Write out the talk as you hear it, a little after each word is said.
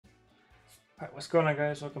Alright, what's going on,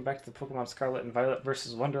 guys? Welcome back to the Pokemon Scarlet and Violet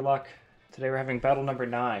versus Wonderlocke. Today we're having battle number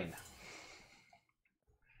 9.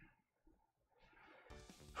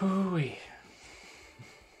 Hooey.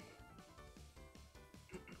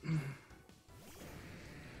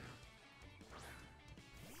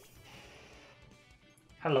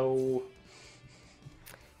 Hello.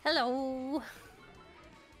 Hello.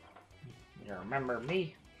 You remember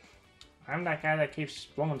me? I'm that guy that keeps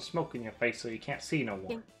blowing smoke in your face so you can't see no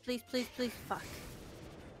more. Please, please, please, fuck.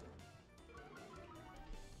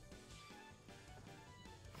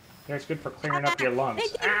 Yeah, it's good for clearing up your lungs.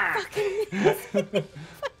 Fucking miss. Fucking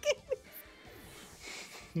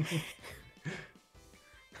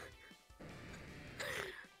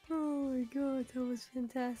Oh my god, that was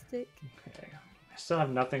fantastic. Okay. I still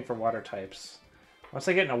have nothing for water types. Once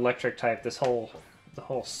I get an electric type, the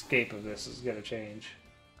whole scape of this is gonna change.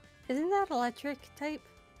 Isn't that electric type?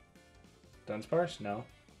 Dunsparce? No.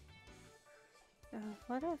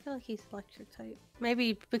 Why do I feel like he's electric type?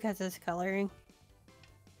 Maybe because of his coloring.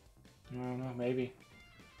 I don't know, maybe.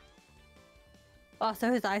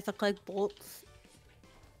 Also, his eyes look like bolts.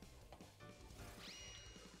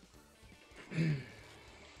 This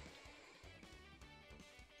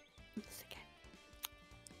again.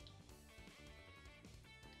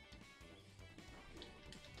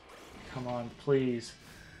 Come on, please.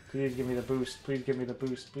 Please give me the boost. Please give me the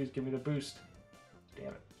boost. Please give me the boost. Damn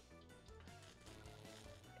it.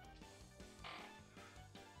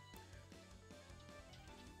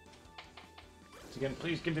 Once again,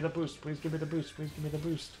 please give me the boost. Please give me the boost. Please give me the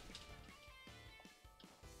boost.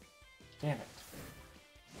 Damn it.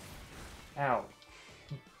 Ow.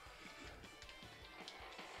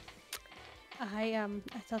 I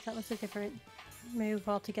thought that was a different move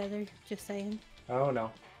altogether, just saying. Oh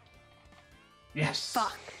no. Yes!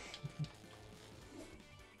 Fuck.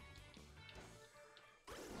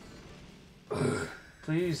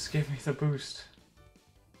 Please give me the boost.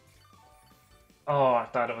 Oh, I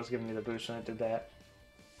thought it was giving me the boost when it did that.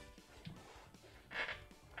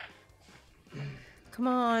 Come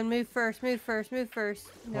on, move first, move first, move first.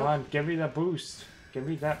 Come Nope. on, give me that boost. Give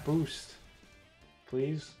me that boost.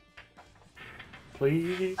 Please.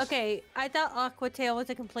 Please. Okay, I thought Aqua Tail was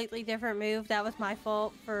a completely different move. That was my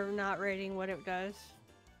fault for not rating what it does.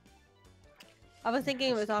 I was thinking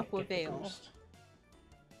it was Just can't Aqua get the Veil. boost.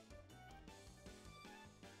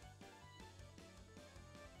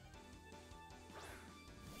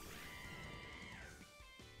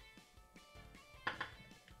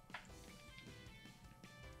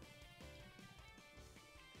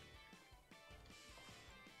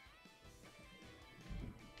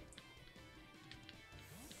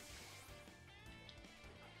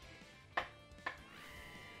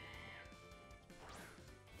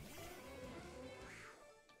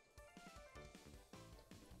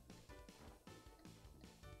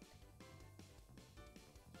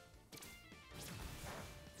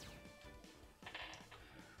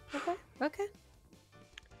 Okay, okay.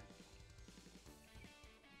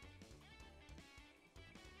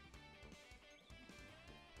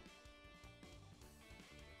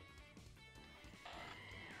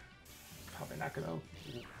 Probably not gonna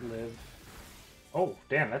live. Oh,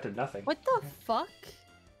 damn, that did nothing. What the fuck?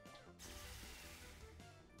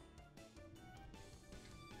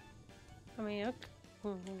 I mean,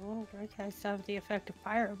 okay, I still have the effect of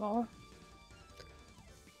Fireball.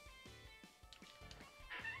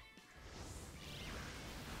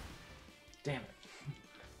 Damn it.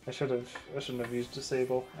 I shouldn't have used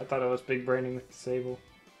Disable. I thought I was big braining with Disable.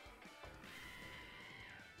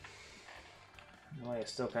 No, I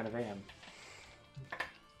still kind of am.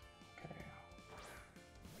 Okay.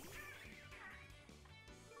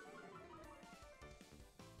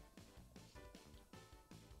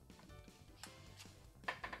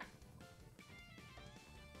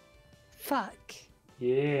 Fuck.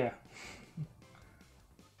 Yeah.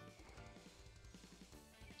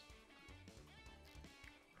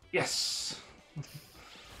 Yes.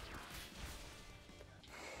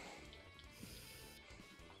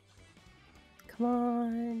 Come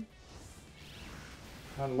on.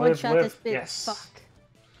 On One live, shot live. this bitch. Yes. Fuck.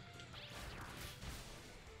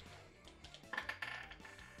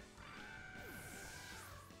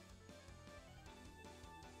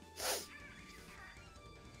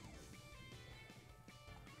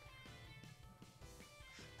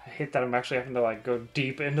 I hate that I'm actually having to like go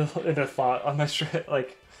deep into thought on this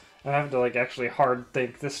like I'm having to like actually hard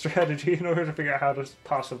think this strategy in order to figure out how to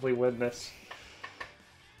possibly win this.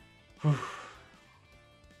 Whew.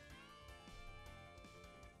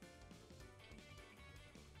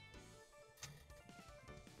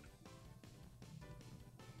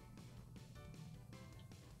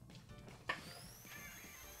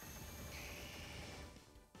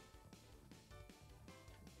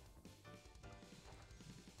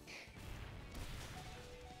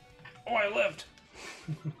 Oh, I lived!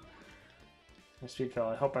 My speed fell.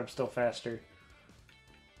 I hope I'm still faster.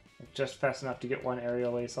 Just fast enough to get one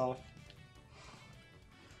aerial ace off.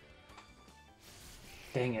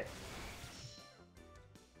 Dang it.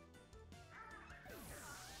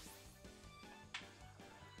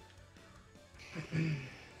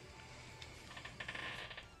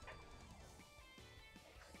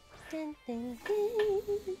 Dun, dun,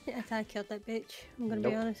 dun. I thought I killed that bitch. I'm gonna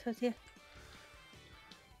be honest with you.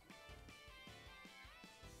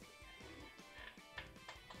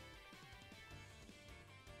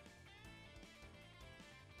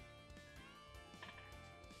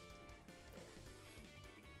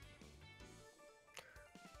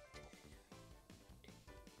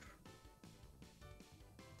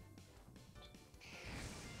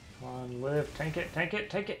 Come on, live. Tank it, tank it,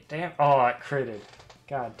 tank it. Damn. Oh, I critted.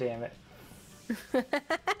 God damn it.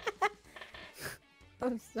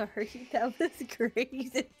 I'm sorry. That was great.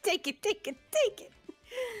 You said, take it, take it, take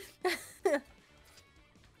it.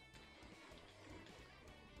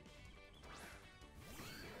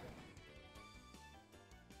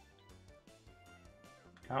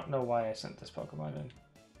 I don't know why I sent this Pokemon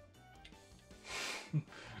in.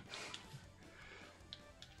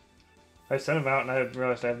 I sent him out and I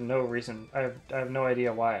realized I have no reason. I have no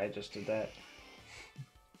idea why I just did that.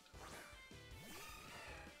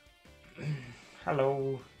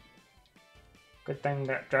 Hello. Good thing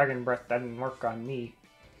that Dragon Breath didn't work on me.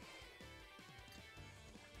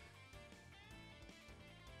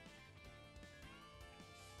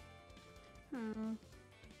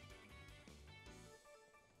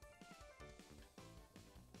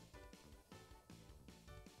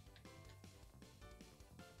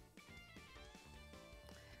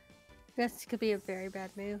 This could be a very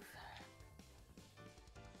bad move.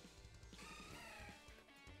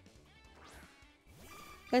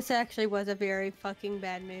 This actually was a very fucking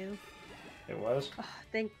bad move. It was? Oh,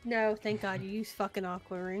 thank God you used fucking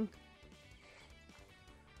Aqua Ring.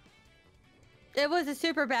 It was a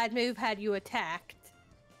super bad move had you attacked.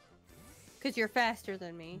 Because you're faster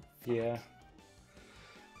than me. Yeah.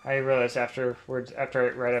 I realized afterwards, right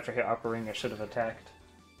after I hit Aqua Ring, I should have attacked.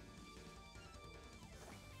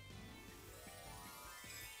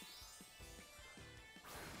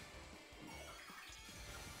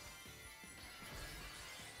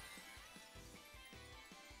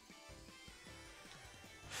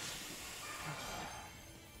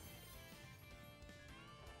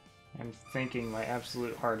 I'm thinking my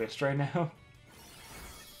absolute hardest right now.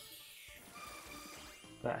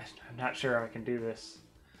 But I'm not sure I can do this.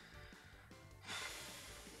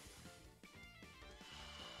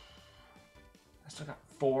 I still got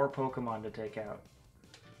 4 Pokemon to take out.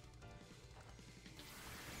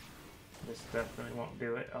 This definitely won't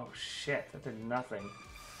do it. Oh shit, that did nothing.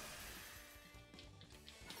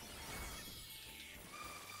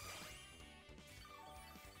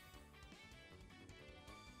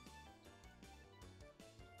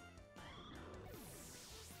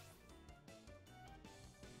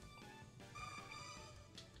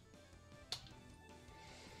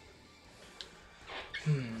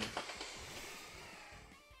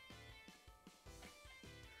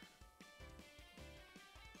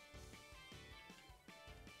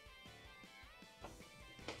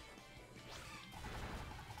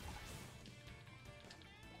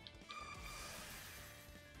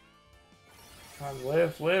 Come on,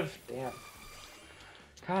 live, damn.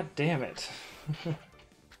 God damn it.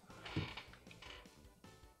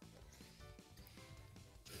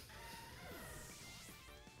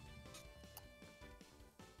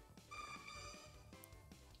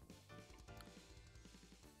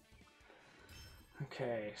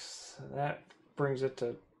 Okay, so that brings it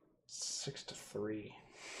to 6-3.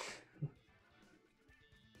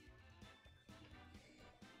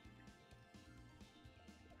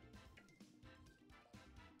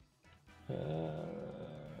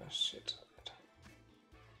 Shit.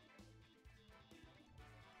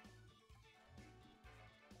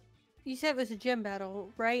 You said it was a gym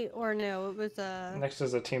battle, right? Or no, it was a... Next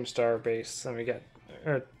is a Team Star base, and we got,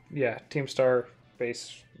 yeah, Team Star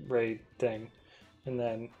base raid thing, and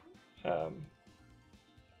then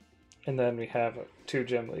we have 2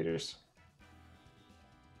 gym leaders.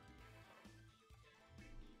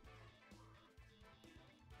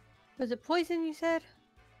 Was it poison you said?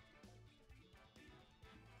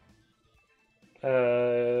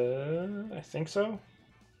 I think so.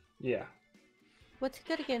 Yeah. What's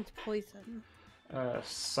good against poison?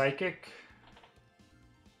 Psychic.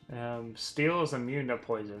 Steel is immune to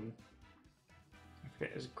poison. I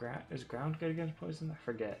forget. Is ground good against poison? I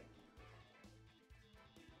forget.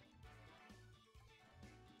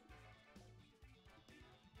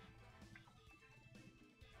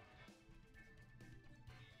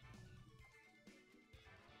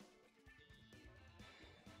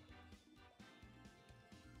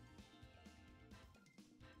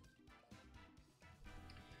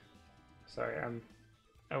 Sorry,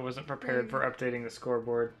 I wasn't prepared for updating the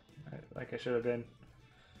scoreboard like I should have been.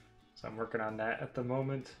 So I'm working on that at the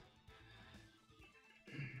moment.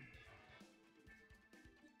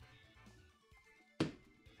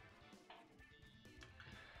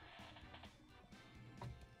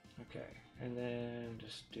 Okay, and then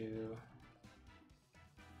just do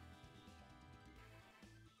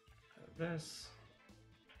this.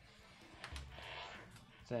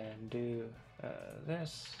 Then do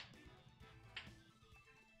this.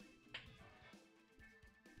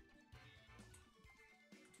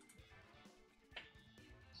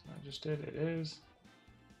 So I just did it is.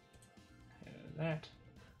 And that.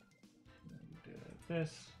 And do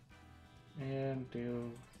this. And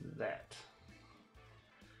do that.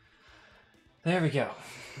 There we go.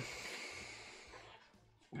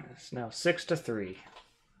 It's now 6-3.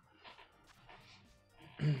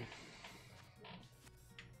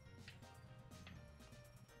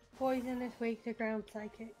 Poison is weak to ground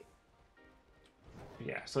psychic.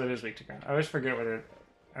 Yeah, so it is weak to ground. I always forget whether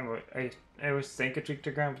I always think it's weak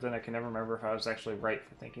to ground, but then I can never remember if I was actually right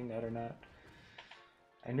for thinking that or not.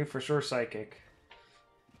 I knew for sure psychic.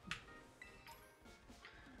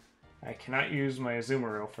 I cannot use my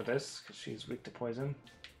Azumarill for this because she's weak to poison.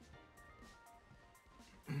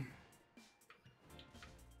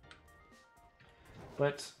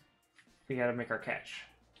 But we gotta make our catch.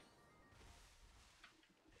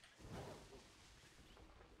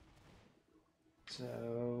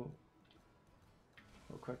 So,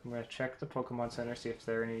 real quick, I'm going to check the Pokemon Center, see if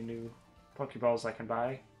there are any new Pokeballs I can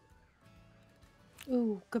buy.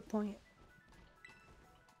 Ooh, good point.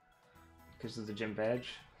 Because of the gym badge.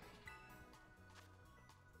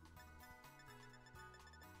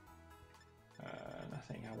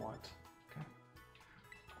 Nothing I want. Okay.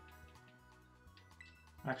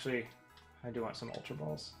 Actually, I do want some Ultra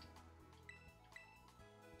Balls.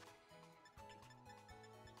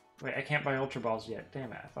 Wait, I can't buy Ultra Balls yet.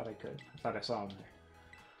 Damn it, I thought I could. I thought I saw them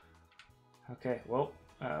there. Okay, well,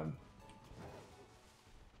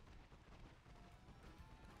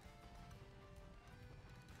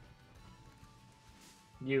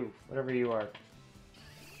 you, whatever you are.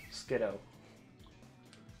 Skiddo.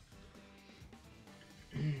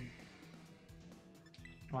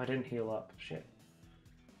 Oh, I didn't heal up. Shit.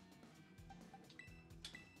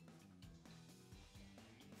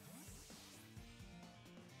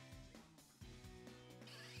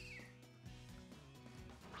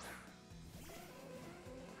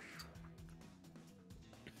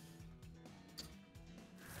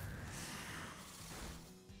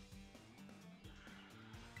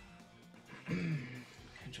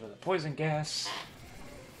 Enjoy the poison gas.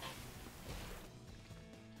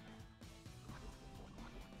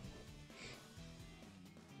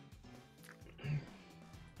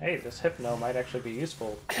 Hey, this Hypno might actually be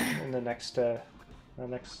useful in the next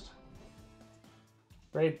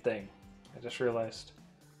raid thing. I just realized.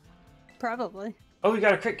 Probably. Oh, we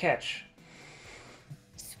got a crit catch.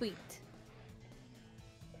 Sweet.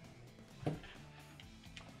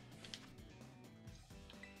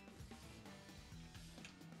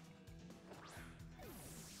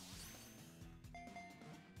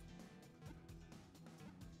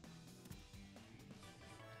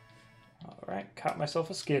 Alright, caught myself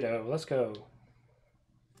a Skiddo. Let's go.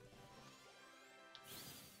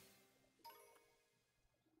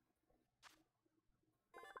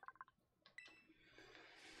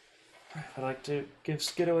 I'd like to give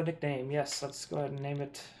Skiddo a nickname. Yes, let's go ahead and name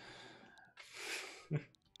it.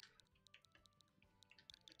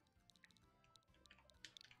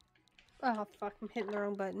 Oh, fuck, I'm hitting the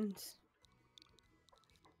wrong buttons.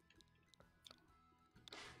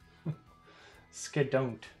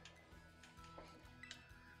 Skidon't.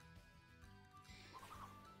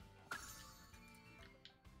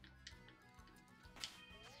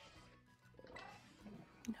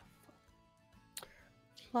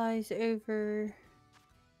 Flies over.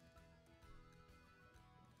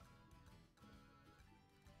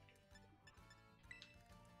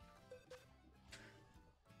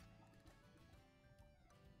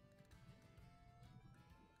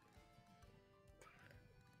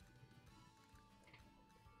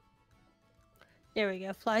 There we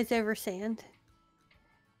go. Flies over sand.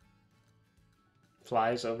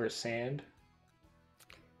 Flies over sand?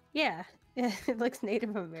 Yeah. It looks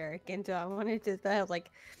Native American, so I wanted to have like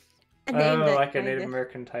a name that like a Native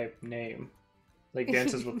American type name. Like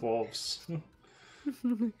Dances with Wolves.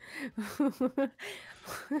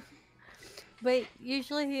 But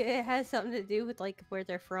usually it has something to do with like where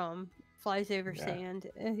they're from. Flies over sand.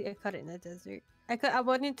 I cut it in the desert. I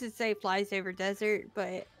wanted to say flies over desert,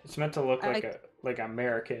 but It's meant to look like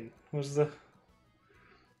American. Was the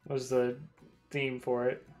was the theme for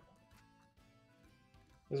it.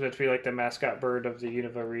 It was meant to be like the mascot bird of the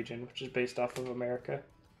Unova region, which is based off of America.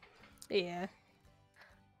 Yeah.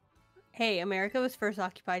 Hey, America was first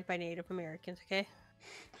occupied by Native Americans, okay?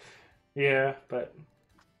 Yeah, but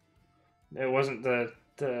it wasn't the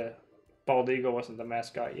bald eagle wasn't the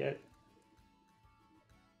mascot yet.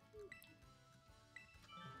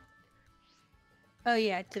 Oh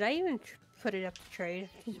yeah, did I even put it up to trade?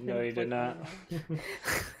 No, you did not.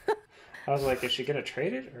 I was like, is she gonna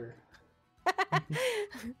trade it or?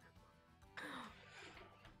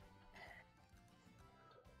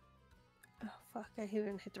 Oh fuck! I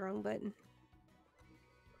even hit the wrong button.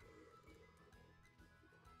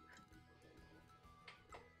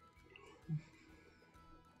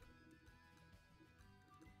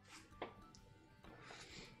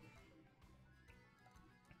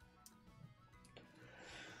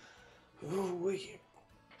 Ooh, it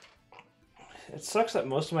sucks that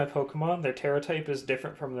most of my Pokemon, their Terra type is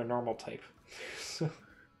different from their normal type. So...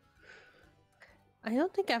 I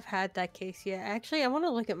don't think I've had that case yet. Actually, I want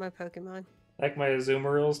to look at my Pokemon. Like my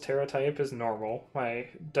Azumaril's Terra type is normal. My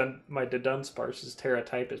Dunsparce's Terra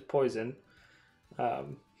type is poison.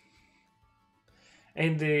 And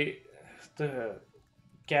the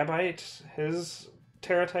Gabite, his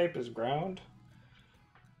Terra type is ground.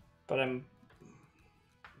 But I'm...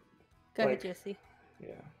 Go ahead, Jesse. Yeah.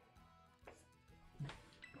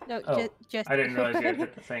 No, oh, Jesse. I didn't realize you had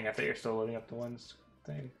hit the thing. I thought you were still loading up the ones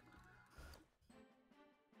thing.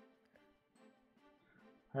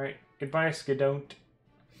 Alright, goodbye, Skidon't.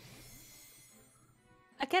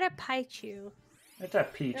 I got a Paichu. That's a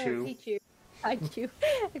Pichu. Pichu. Paichu.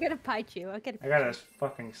 I got a Paichu. I got a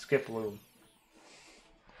fucking Skiploom.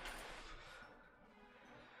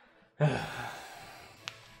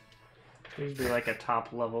 Please be like a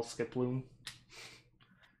top level Skiploom.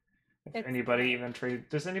 If anybody even train,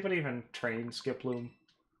 does anybody even train Skiploom?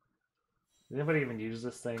 Does anybody even use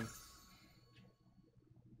this thing?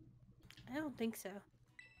 I don't think so.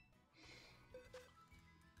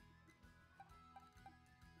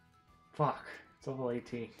 Fuck, it's level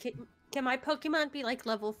 18. Can my Pokemon be like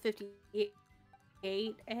level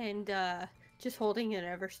 58 and just holding an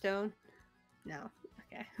Everstone? No.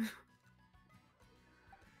 Okay.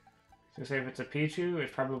 So say if it's a Pichu,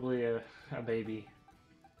 it's probably a baby.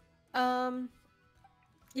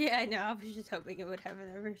 Yeah, I know. I was just hoping it would have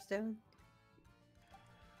an Everstone.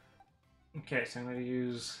 Okay, so I'm going to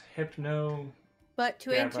use Hypno. But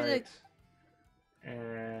to enter the...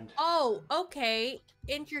 And... Oh, okay.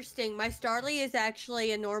 Interesting. My Starly is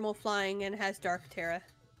actually a normal flying and has Dark Terra.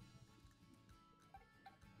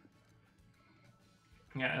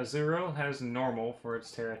 Yeah, Azuro has normal for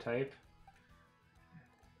its Terra type.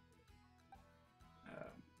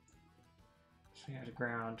 So yeah,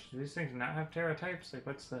 ground. Do these things not have Terra types? Like,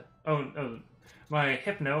 what's the... Oh, my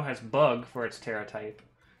Hypno has Bug for its Terra type.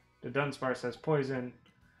 The Dunsparce has Poison.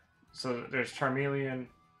 So there's Charmeleon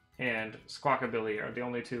and Squawkabilly are the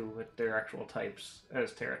only two with their actual types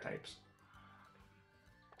as Terra types.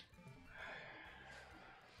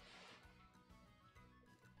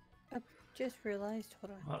 I just realized,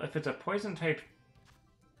 hold on. Well, if it's a Poison type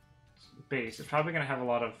base, it's probably going to have a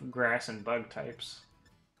lot of Grass and Bug types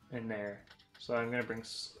in there. So I'm going to bring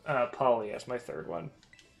Polly as my third one.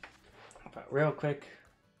 But real quick,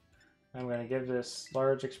 I'm going to give this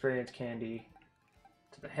large experience candy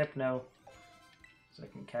to the Hypno so I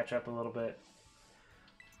can catch up a little bit.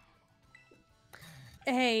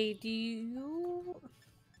 Hey, do you...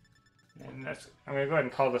 And I'm going to go ahead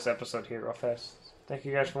and call this episode here real fast. Thank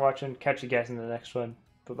you guys for watching. Catch you guys in the next one.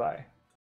 Bye-bye.